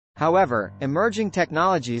However, emerging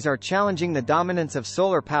technologies are challenging the dominance of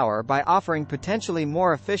solar power by offering potentially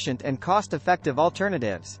more efficient and cost-effective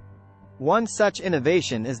alternatives. One such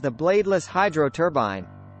innovation is the bladeless hydro turbine.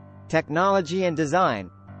 Technology and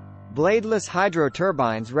design. Bladeless hydro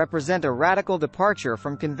turbines represent a radical departure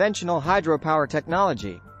from conventional hydropower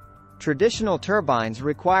technology. Traditional turbines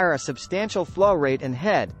require a substantial flow rate and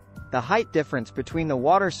head, the height difference between the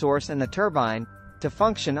water source and the turbine, to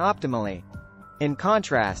function optimally. In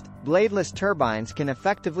contrast, bladeless turbines can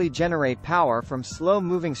effectively generate power from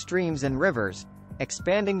slow-moving streams and rivers,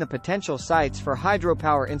 expanding the potential sites for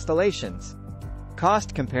hydropower installations.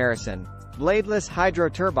 Cost comparison. Bladeless hydro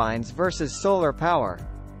turbines versus solar power.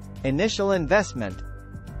 Initial investment.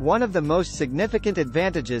 One of the most significant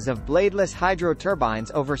advantages of bladeless hydro turbines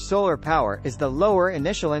over solar power is the lower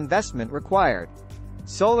initial investment required.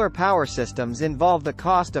 Solar power systems involve the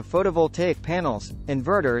cost of photovoltaic panels,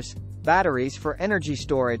 inverters, batteries for energy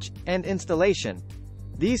storage, and installation.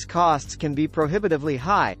 These costs can be prohibitively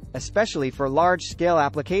high, especially for large-scale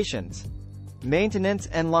applications. Maintenance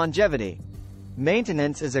and longevity.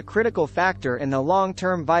 Maintenance is a critical factor in the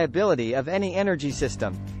long-term viability of any energy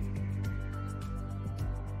system.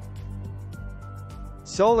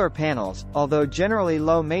 Solar panels, although generally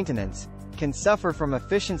low maintenance, can suffer from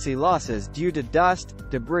efficiency losses due to dust,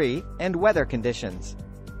 debris, and weather conditions.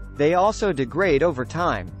 They also degrade over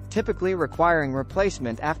time, typically requiring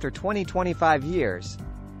replacement after 20-25 years.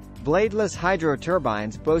 Bladeless hydro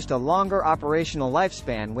turbines boast a longer operational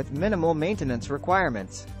lifespan with minimal maintenance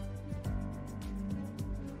requirements.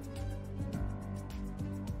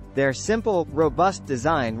 Their simple, robust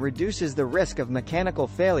design reduces the risk of mechanical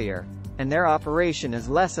failure, and their operation is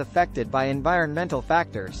less affected by environmental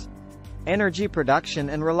factors. Energy production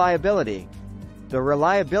and reliability. The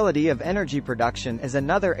reliability of energy production is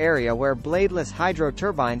another area where bladeless hydro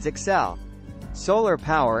turbines excel. Solar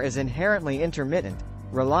power is inherently intermittent,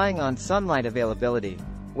 relying on sunlight availability,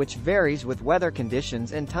 which varies with weather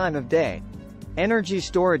conditions and time of day. Energy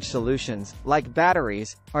storage solutions, like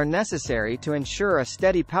batteries, are necessary to ensure a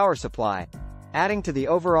steady power supply, adding to the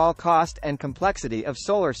overall cost and complexity of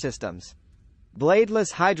solar systems.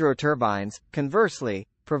 Bladeless hydro turbines, conversely,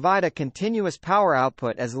 provide a continuous power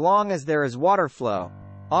output as long as there is water flow,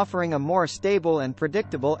 offering a more stable and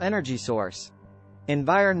predictable energy source.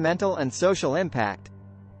 Environmental and social impact.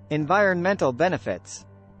 Environmental benefits.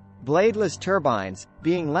 Bladeless turbines,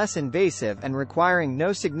 being less invasive and requiring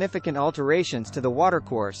no significant alterations to the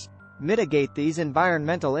watercourse, mitigate these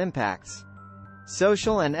environmental impacts.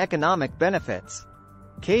 Social and economic benefits.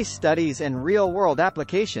 Case studies and real-world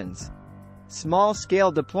applications.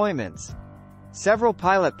 Small-scale deployments. Several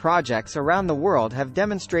pilot projects around the world have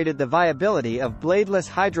demonstrated the viability of bladeless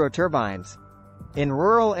hydro turbines. In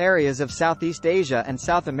rural areas of Southeast Asia and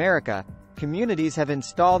South America, communities have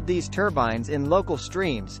installed these turbines in local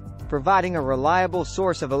streams, providing a reliable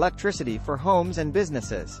source of electricity for homes and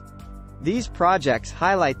businesses. These projects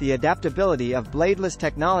highlight the adaptability of bladeless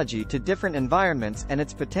technology to different environments and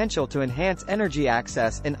its potential to enhance energy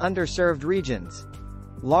access in underserved regions.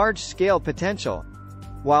 Large-scale potential.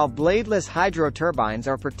 While bladeless hydro turbines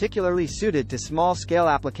are particularly suited to small-scale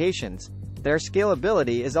applications, their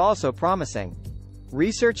scalability is also promising.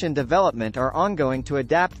 Research and development are ongoing to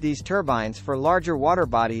adapt these turbines for larger water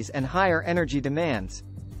bodies and higher energy demands.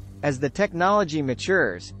 As the technology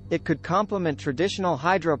matures, it could complement traditional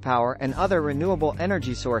hydropower and other renewable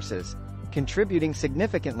energy sources, contributing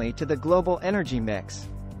significantly to the global energy mix.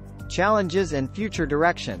 Challenges and future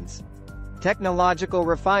directions. Technological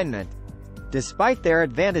refinement. Despite their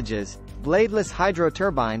advantages, bladeless hydro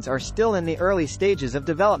turbines are still in the early stages of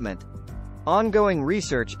development. Ongoing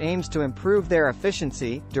research aims to improve their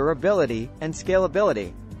efficiency, durability, and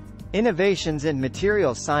scalability. Innovations in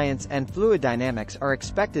materials science and fluid dynamics are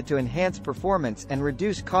expected to enhance performance and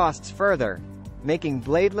reduce costs further, making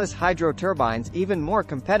bladeless hydro turbines even more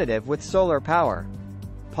competitive with solar power.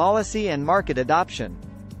 Policy and market adoption.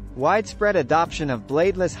 Widespread adoption of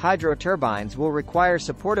bladeless hydro turbines will require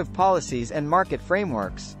supportive policies and market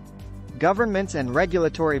frameworks. Governments and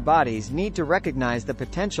regulatory bodies need to recognize the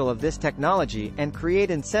potential of this technology and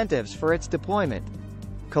create incentives for its deployment.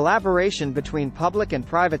 Collaboration between public and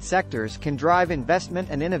private sectors can drive investment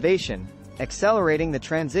and innovation, accelerating the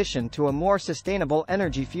transition to a more sustainable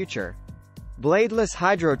energy future. Bladeless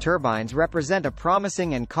hydro turbines represent a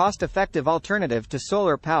promising and cost-effective alternative to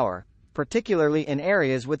solar power, particularly in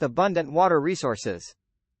areas with abundant water resources.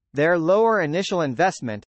 Their lower initial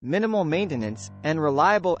investment, minimal maintenance, and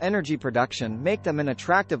reliable energy production make them an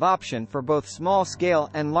attractive option for both small-scale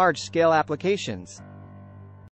and large-scale applications.